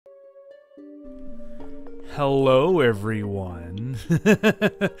Hello, everyone.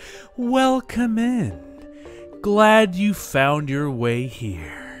 Welcome in. Glad you found your way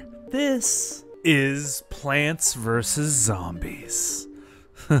here. This is Plants vs. Zombies.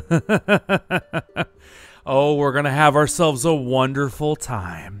 Oh, we're gonna have ourselves a wonderful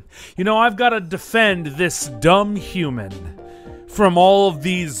time. You know, I've gotta defend this dumb human from all of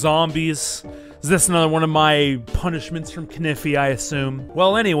these zombies. Is this another one of my punishments from Kniffy, I assume?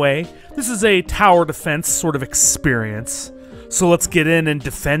 Well, anyway, this is a tower defense sort of experience. So let's get in and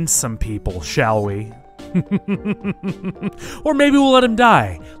defend some people, shall we? Or maybe we'll let him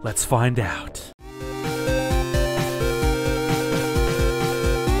die. Let's find out.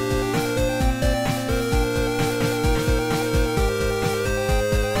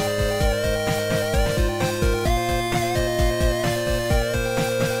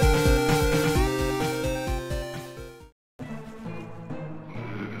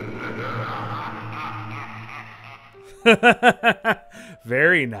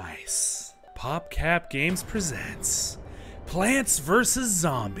 Very nice. PopCap Games presents Plants vs.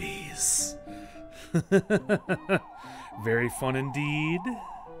 Zombies. Very fun indeed.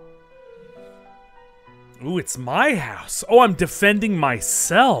 Ooh, it's my house. Oh, I'm defending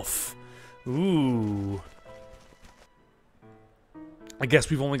myself. Ooh. I guess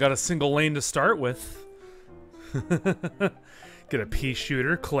we've only got a single lane to start with. Get a pea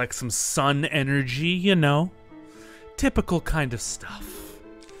shooter, collect some sun energy, you know. Typical kind of stuff.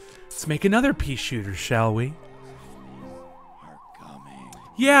 Let's make another pea shooter, shall we?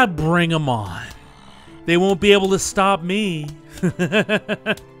 Yeah, bring them on. They won't be able to stop me.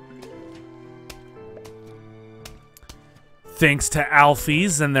 Thanks to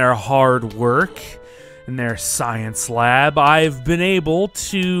Alfies and their hard work in their science lab, I've been able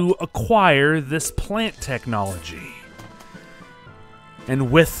to acquire this plant technology.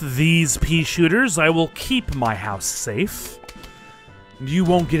 And with these pea shooters, I will keep my house safe. And you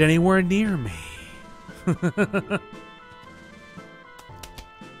won't get anywhere near me.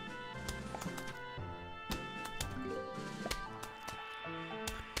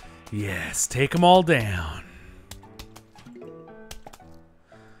 Yes, take them all down.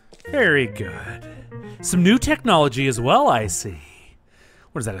 Very good. Some new technology as well, I see.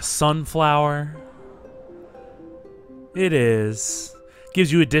 What is that, a sunflower? It is. Gives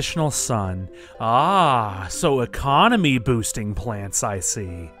you additional sun. Ah, so economy boosting plants, I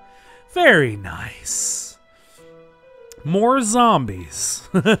see. Very nice. More zombies.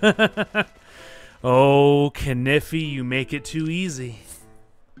 Oh, Kniffy, you make it too easy.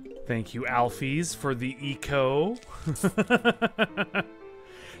 Thank you, Alfies, for the eco.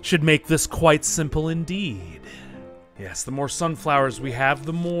 Should make this quite simple indeed. Yes, the more sunflowers we have,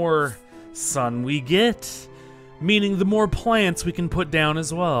 the more sun we get. Meaning the more plants we can put down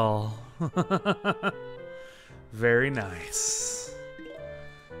as well. Very nice.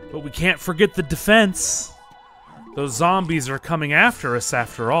 But we can't forget the defense. Those zombies are coming after us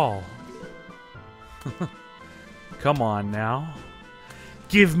after all. Come on now.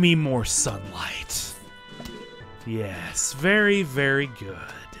 Give me more sunlight. Yes, very, very good.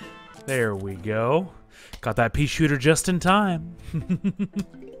 There we go. Got that pea shooter just in time.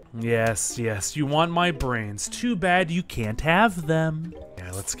 Yes, yes, you want my brains. Too bad you can't have them.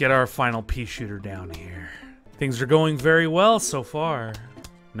 Yeah, let's get our final pea shooter down here. Things are going very well so far.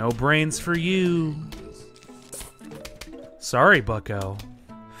 No brains for you. Sorry, bucko.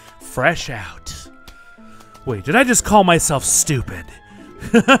 Fresh out. Wait, did I just call myself stupid?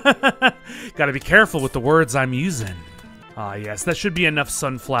 Gotta be careful with the words I'm using. Ah, yes, that should be enough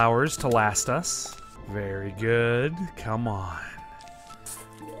sunflowers to last us. Very good. Come on.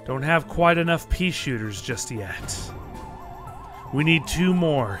 Don't have quite enough pea shooters just yet. We need 2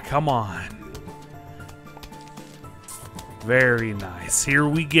 more. Come on. Very nice. Here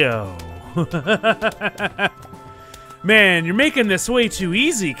we go. Man, you're making this way too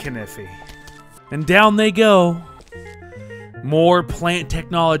easy, Kniffy. And down they go. More plant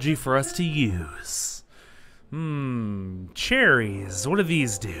technology for us to use. Cherries. What do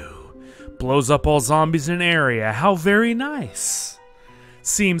these do? Blows up all zombies in an area. How very nice.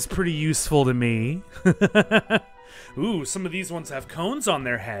 Seems pretty useful to me. Ooh, some of these ones have cones on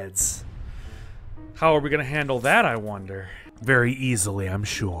their heads. How are we going to handle that, I wonder? Very easily, I'm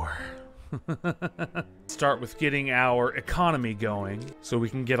sure. Start with getting our economy going so we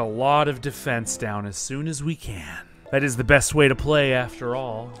can get a lot of defense down as soon as we can. That is the best way to play, after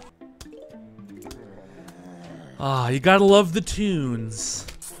all. Ah, you gotta love the tunes.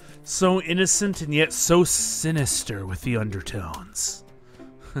 So innocent and yet so sinister with the undertones.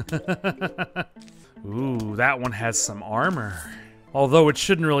 Ooh, that one has some armor. Although it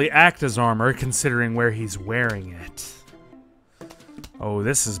shouldn't really act as armor, considering where he's wearing it. Oh,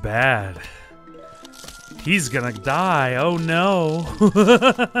 this is bad. He's gonna die. Oh, no.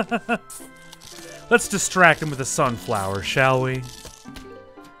 Let's distract him with a sunflower, shall we?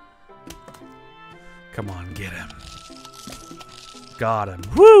 Come on, get him. Got him.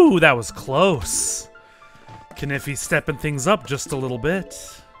 Woo, that was close. Kniffy's stepping things up just a little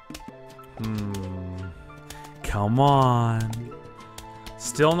bit. Come on.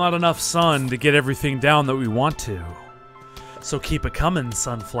 Still not enough sun to get everything down that we want to. So keep it coming,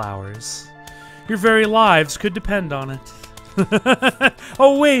 sunflowers. Your very lives could depend on it.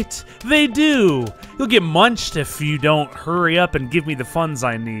 Oh wait, they do! You'll get munched if you don't hurry up and give me the funds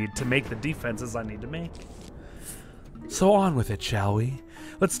I need to make the defenses I need to make. So on with it, shall we?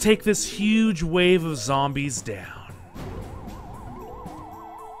 Let's take this huge wave of zombies down.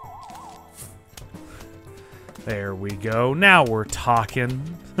 There we go. Now we're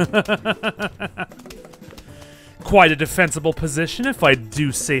talking. Quite a defensible position, if I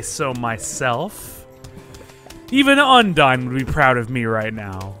do say so myself. Even Undyne would be proud of me right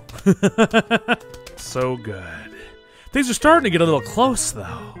now. So good. Things are starting to get a little close,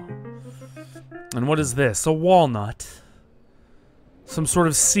 though. And what is this? A walnut. Some sort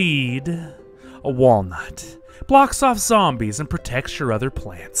of seed. A walnut. Blocks off zombies and protects your other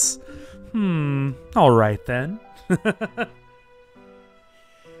plants. Alright then.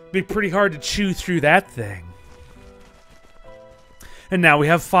 Be pretty hard to chew through that thing. And now we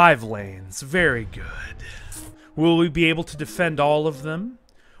have 5 lanes. Very good. Will we be able to defend all of them?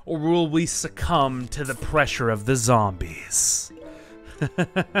 Or will we succumb to the pressure of the zombies?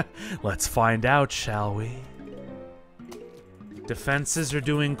 Let's find out, shall we? Defenses are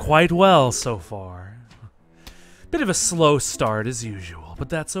doing quite well so far. Bit of a slow start as usual, but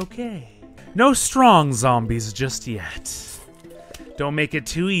that's okay. No strong zombies just yet. Don't make it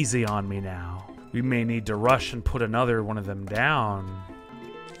too easy on me now. We may need to rush and put another one of them down.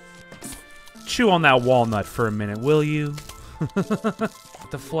 Chew on that walnut for a minute, will you?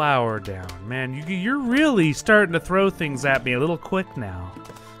 Put the flower down. Man, you're really starting to throw things at me a little quick now.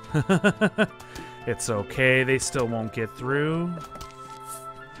 It's okay, they still won't get through.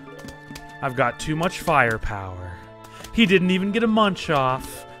 I've got too much firepower. He didn't even get a munch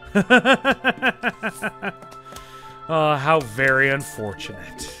off. Oh, how very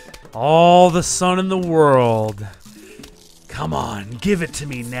unfortunate. All the sun in the world. Come on, give it to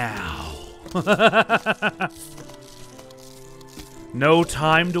me now. No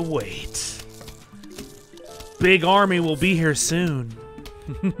time to wait. Big army will be here soon.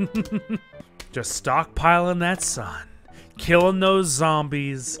 Just stockpiling that sun, killing those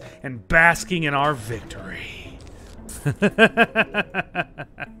zombies, and basking in our victory.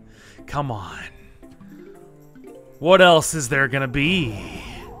 Come on. What else is there gonna be?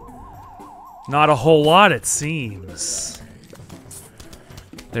 Not a whole lot, it seems.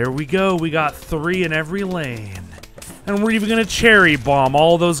 There we go, we got 3 in every lane. And we're even gonna cherry bomb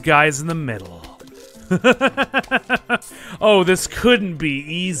all those guys in the middle. Oh, this couldn't be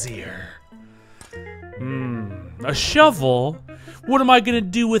easier. A shovel? What am I gonna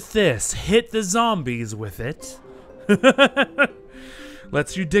do with this? Hit the zombies with it?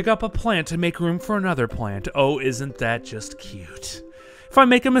 Lets you dig up a plant to make room for another plant. Oh, isn't that just cute? If I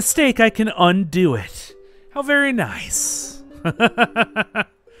make a mistake, I can undo it. How very nice.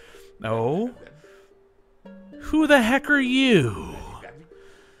 Oh? Who the heck are you?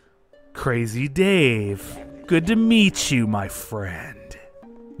 Crazy Dave. Good to meet you, my friend.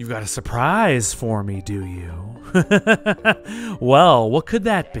 You've got a surprise for me, do you? Well, what could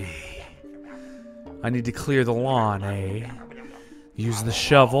that be? I need to clear the lawn, eh? Use the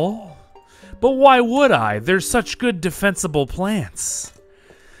shovel? But why would I? There's such good defensible plants.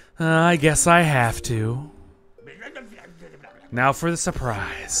 I guess I have to. Now for the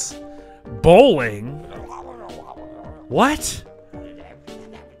surprise. Bowling? What?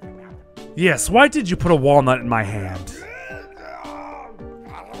 Yes, why did you put a walnut in my hand?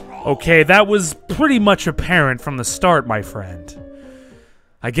 Okay, that was pretty much apparent from the start, my friend.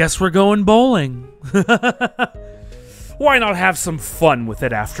 I guess we're going bowling. Why not have some fun with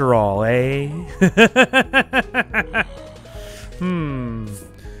it after all, eh?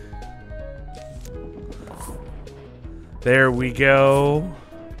 There we go.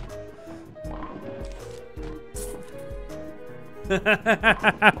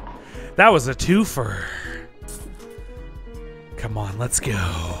 That was a twofer. Come on, let's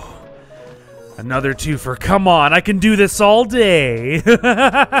go. Another twofer. Come on, I can do this all day.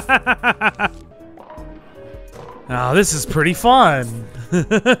 Oh, this is pretty fun.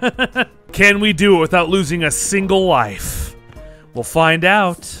 Can we do it without losing a single life? We'll find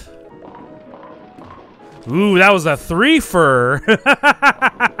out. Ooh, that was a 3-fer.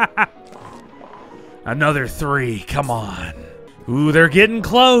 Another 3, come on. Ooh, they're getting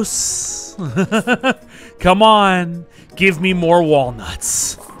close. Come on, give me more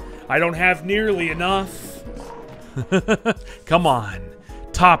walnuts. I don't have nearly enough. Come on,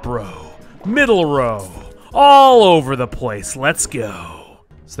 top row, middle row, all over the place, let's go.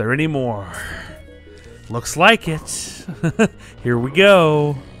 Is there any more? Looks like it. Here we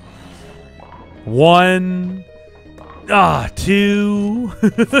go. 1, 2.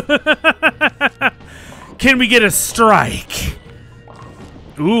 Can we get a strike?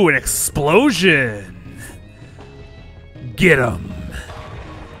 Ooh, an explosion. Get him.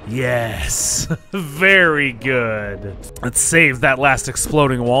 Yes. Very good. Let's save that last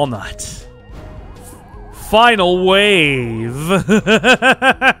exploding walnut. Final wave.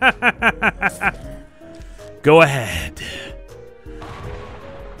 Go ahead.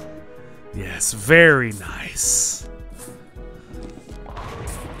 Yes, very nice.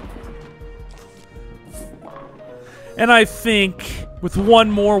 And I think with one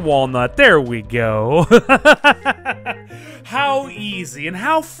more walnut, there we go. How easy and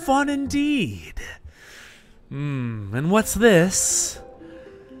how fun indeed. And what's this?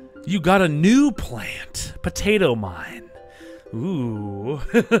 You got a new plant, potato mine. Ooh,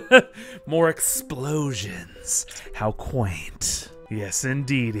 more explosions. How quaint. Yes,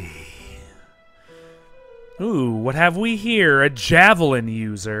 indeedy. Ooh, what have we here? A javelin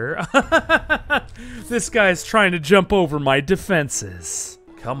user. This guy's trying to jump over my defenses.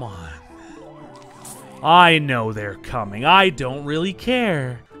 Come on. I know they're coming. I don't really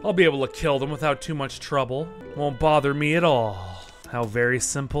care. I'll be able to kill them without too much trouble. Won't bother me at all. How very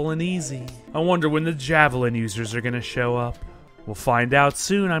simple and easy. I wonder when the javelin users are gonna show up. We'll find out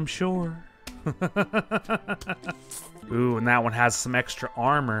soon, I'm sure. Ooh, and that one has some extra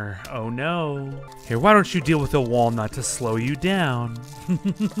armor. Oh no. Here, why don't you deal with a walnut to slow you down?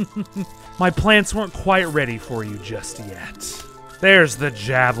 My plants weren't quite ready for you just yet. There's the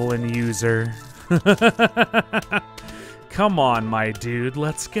javelin user. Come on, my dude,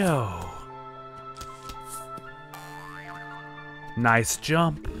 let's go. Nice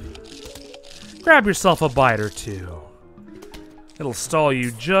jump. Grab yourself a bite or two. It'll stall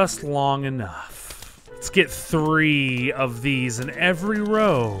you just long enough. Let's get 3 of these in every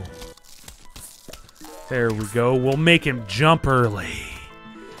row. There we go. We'll make him jump early.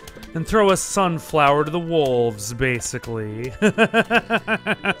 And throw a sunflower to the wolves, basically.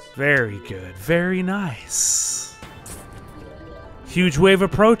 Very good. Very nice. Huge wave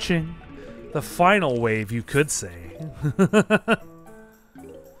approaching. The final wave, you could say.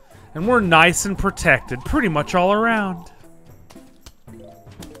 And we're nice and protected pretty much all around.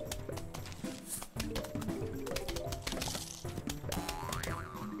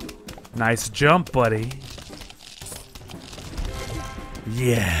 Nice jump, buddy.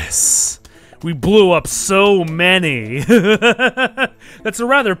 Yes. We blew up so many. That's a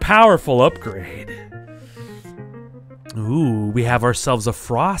rather powerful upgrade. Ooh, we have ourselves a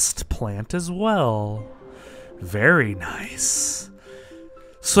frost plant as well. Very nice.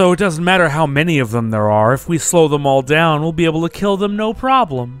 So it doesn't matter how many of them there are. If we slow them all down, we'll be able to kill them no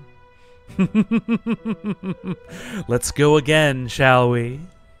problem. Let's go again, shall we?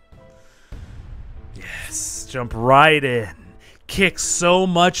 Yes, jump right in. Kick so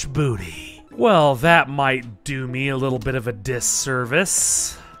much booty. Well, that might do me a little bit of a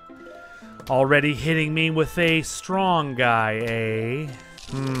disservice. Already hitting me with a strong guy, eh?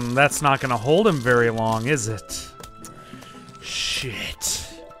 That's not gonna hold him very long, is it? Shit.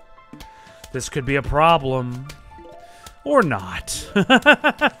 This could be a problem. Or not.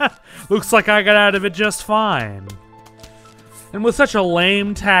 Looks like I got out of it just fine. And with such a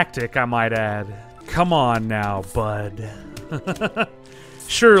lame tactic, I might add. Come on now, bud.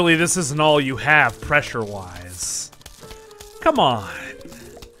 Surely this isn't all you have pressure-wise. Come on.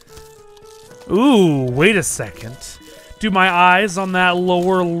 Ooh, wait a second. Do my eyes on that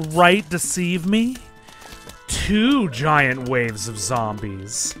lower right deceive me? 2 giant waves of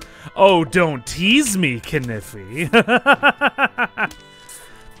zombies. Oh, don't tease me, Kniffy.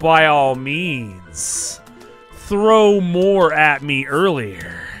 By all means. Throw more at me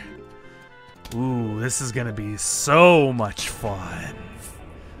earlier. Ooh, this is gonna be so much fun.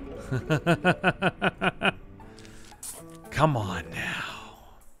 Come on now.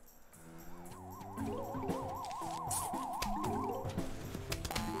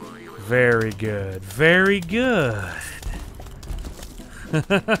 Very good. Very good.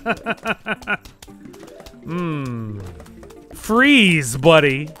 Freeze,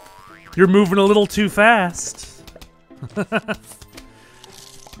 buddy. You're moving a little too fast.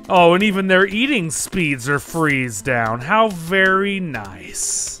 Oh, and even their eating speeds are freeze down. How very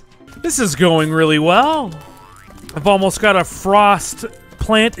nice. This is going really well. I've almost got a frost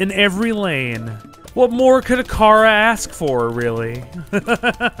plant in every lane. What more could a Chara ask for, really?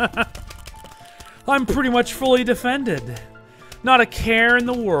 I'm pretty much fully defended. Not a care in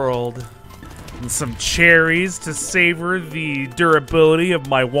the world. And some cherries to savor the durability of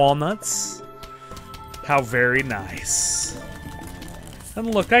my walnuts. How very nice.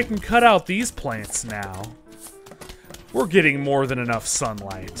 And look, I can cut out these plants now. We're getting more than enough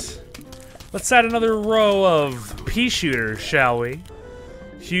sunlight. Let's add another row of pea shooters, shall we?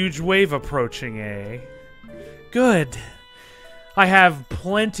 Huge wave approaching, eh? Good. I have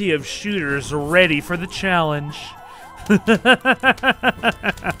plenty of shooters ready for the challenge.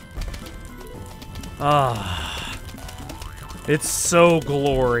 Ah, it's so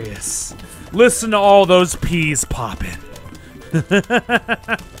glorious. Listen to all those peas popping.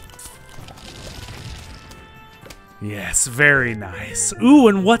 Yes, very nice. Ooh,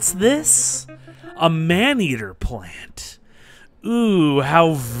 and what's this? A man-eater plant. Ooh,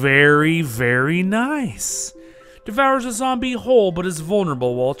 how very, very nice. Devours a zombie whole, but is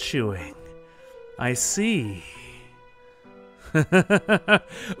vulnerable while chewing. I see.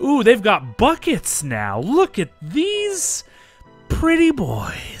 Ooh, they've got buckets now. Look at these pretty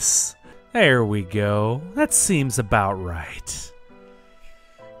boys. There we go. That seems about right.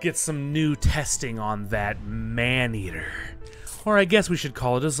 Get some new testing on that man-eater. Or I guess we should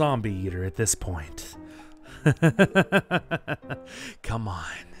call it a zombie eater at this point. Come on.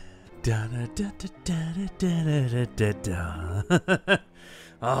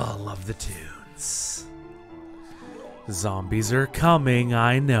 Oh, love the tunes. Zombies are coming,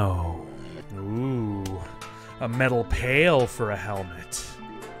 I know. Ooh, a metal pail for a helmet.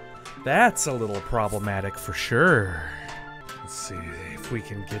 That's a little problematic for sure. Let's see if we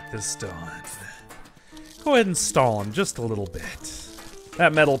can get this done. Go ahead and stall him just a little bit.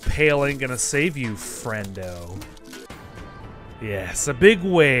 That metal pail ain't gonna save you, friendo. Yes, a big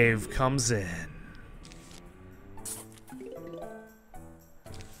wave comes in.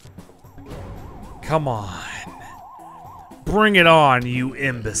 Come on. Bring it on, you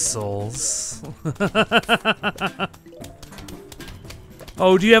imbeciles.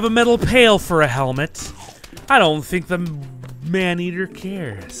 Oh, do you have a metal pail for a helmet? I don't think the man-eater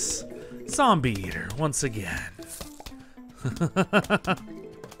cares. Zombie eater, once again.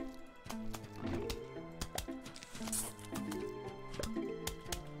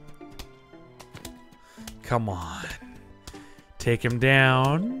 Come on. Take him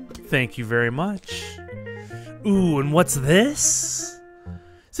down. Thank you very much. Ooh, and what's this?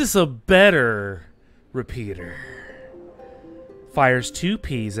 Is this a better repeater? Fires 2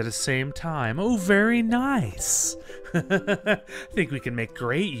 peas at the same time. Oh, very nice. I think we can make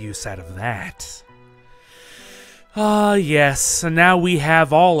great use out of that. Ah, yes, and now we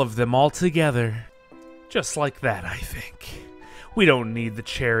have all of them all together. Just like that, I think. We don't need the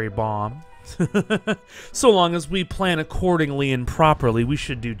cherry bomb. So long as we plan accordingly and properly, we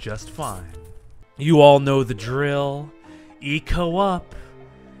should do just fine. You all know the drill. Eco up.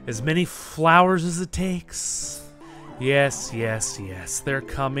 As many flowers as it takes. Yes, yes, yes. They're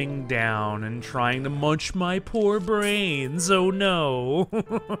coming down and trying to munch my poor brains. Oh no.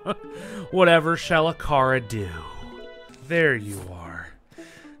 Whatever shall a Chara do? There you are. I'm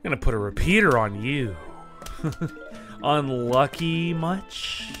gonna put a repeater on you. Unlucky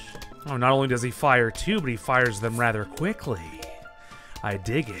much? Oh, not only does he fire 2, but he fires them rather quickly. I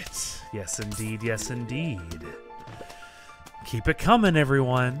dig it. Yes, indeed. Yes, indeed. Keep it coming,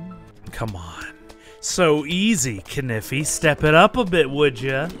 everyone. Come on. So easy, Kniffy. Step it up a bit, would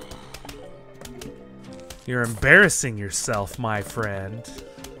ya? You're embarrassing yourself, my friend.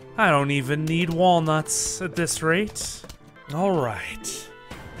 I don't even need walnuts at this rate. All right.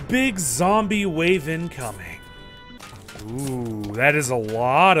 Big zombie wave incoming. Ooh, that is a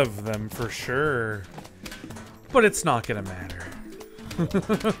lot of them for sure. But it's not gonna matter.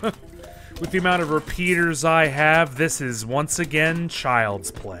 With the amount of repeaters I have, this is once again child's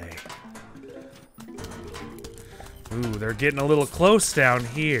play. Ooh, they're getting a little close down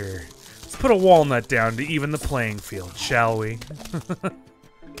here. Let's put a walnut down to even the playing field, shall we? I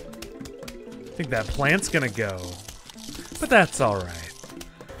think that plant's gonna go. But that's alright.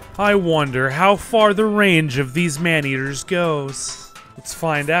 I wonder how far the range of these man-eaters goes. Let's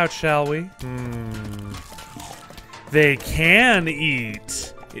find out, shall we? They can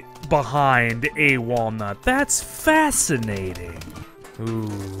eat behind a walnut. That's fascinating.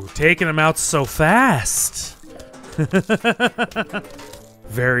 Ooh, taking them out so fast.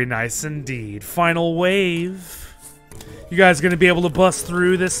 Very nice indeed. Final wave. You guys gonna be able to bust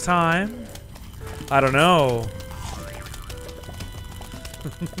through this time? I don't know.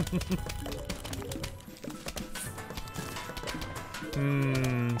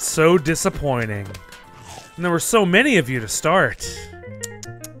 So disappointing. And there were so many of you to start.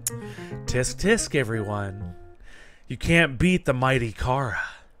 Tisk tisk, everyone. You can't beat the mighty Chara.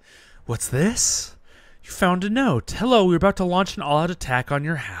 What's this? You found a note. Hello, we're about to launch an all-out attack on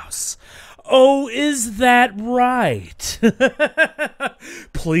your house. Oh, is that right?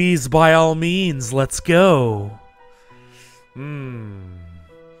 Please, by all means, let's go. Ooh,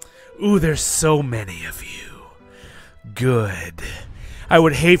 there's so many of you. Good. I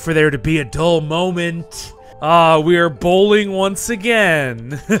would hate for there to be a dull moment. Ah, we are bowling once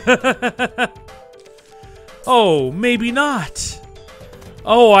again. Oh, maybe not.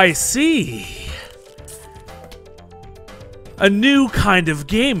 Oh, I see. A new kind of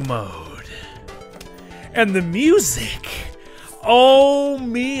game mode. And the music. Oh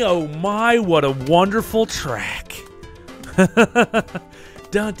me, oh my, what a wonderful track.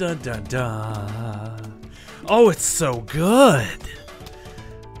 Dun dun dun dun. Oh, it's so good.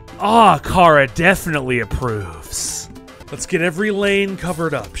 Ah, Chara definitely approves. Let's get every lane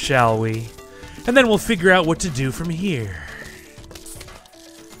covered up, shall we? And then we'll figure out what to do from here.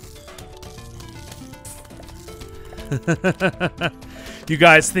 You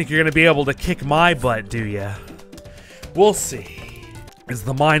guys think you're gonna be able to kick my butt, do ya? We'll see. Is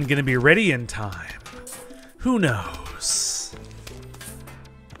the mine gonna be ready in time? Who knows?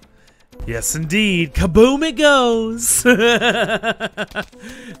 Yes, indeed. Kaboom it goes!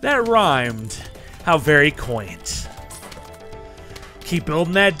 That rhymed. How very quaint. Keep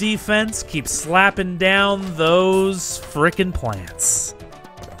building that defense. Keep slapping down those frickin' plants.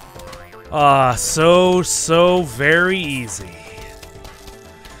 Ah, so very easy.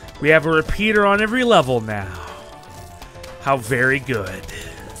 We have a repeater on every level now. How very good.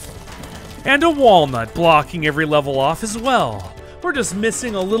 And a walnut blocking every level off as well. We're just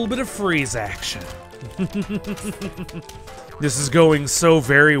missing a little bit of freeze action. This is going so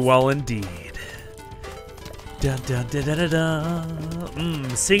very well indeed. Dun dun da da da da.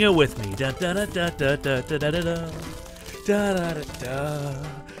 Sing it with me. Dun da da da da da da da da da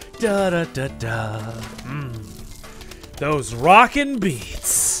da da da da. Those rockin'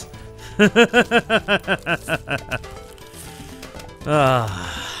 beats.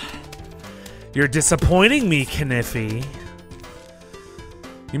 You're disappointing me, Kniffy.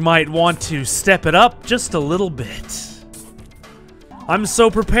 You might want to step it up just a little bit. I'm so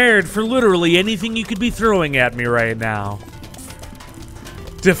prepared for literally anything you could be throwing at me right now.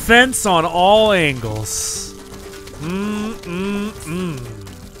 Defense on all angles.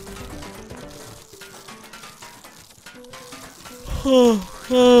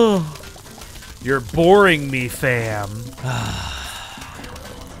 You're boring me, fam.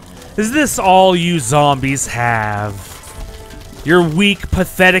 Is this all you zombies have? Your weak,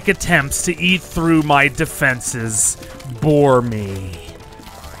 pathetic attempts to eat through my defenses bore me.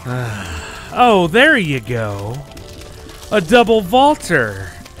 Oh, there you go. A double vaulter.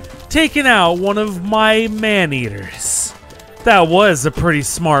 Taking out one of my man-eaters. That was a pretty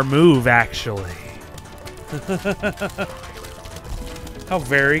smart move, actually. How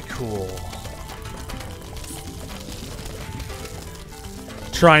very cool.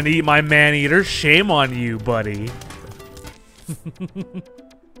 Trying to eat my man-eater? Shame on you, buddy.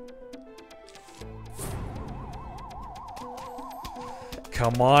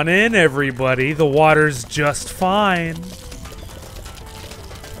 Come on in, everybody. The water's just fine.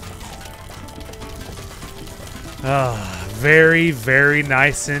 Ah, very, very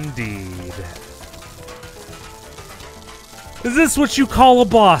nice indeed. Is this what you call a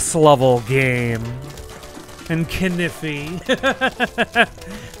boss level game? And Kniffy.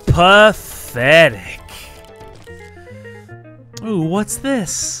 Pathetic. Ooh, what's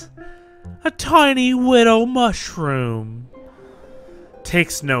this? A tiny widow mushroom.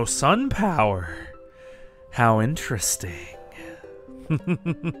 Takes no sun power. How interesting.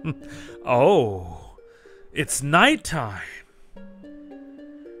 Oh, it's nighttime.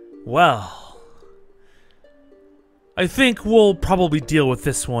 Well, I think we'll probably deal with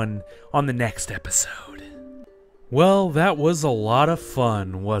this one on the next episode. Well, that was a lot of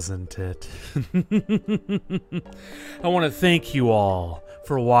fun, wasn't it? I want to thank you all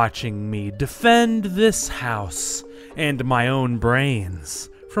for watching me defend this house and my own brains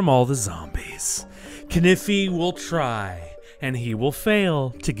from all the zombies. Kniffy will try, and he will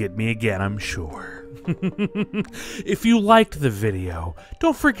fail to get me again, I'm sure. If you liked the video,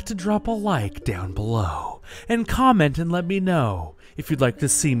 don't forget to drop a like down below, and comment and let me know if you'd like to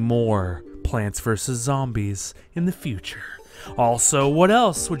see more Plants vs. Zombies in the future. Also, what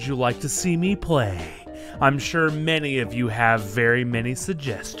else would you like to see me play? I'm sure many of you have very many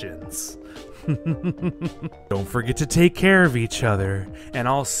suggestions. Don't forget to take care of each other, and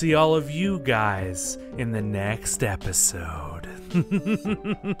I'll see all of you guys in the next episode.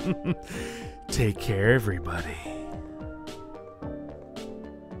 Take care, everybody.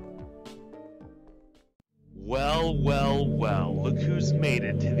 Well, well, well, look who's made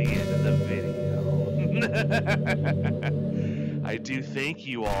it to the end of the video. I do thank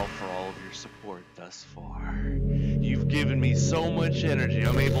you all for all of your support thus far. You've given me so much energy,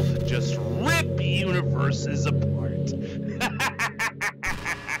 I'm able to just rip universes apart.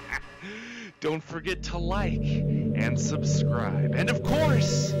 Don't forget to like and subscribe. And of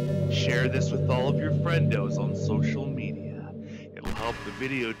course, share this with all of your friendos on social media. It'll help the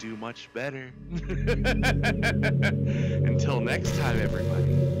video do much better. Until next time,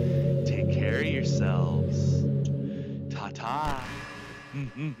 everybody, take care of yourselves. Ta-ta.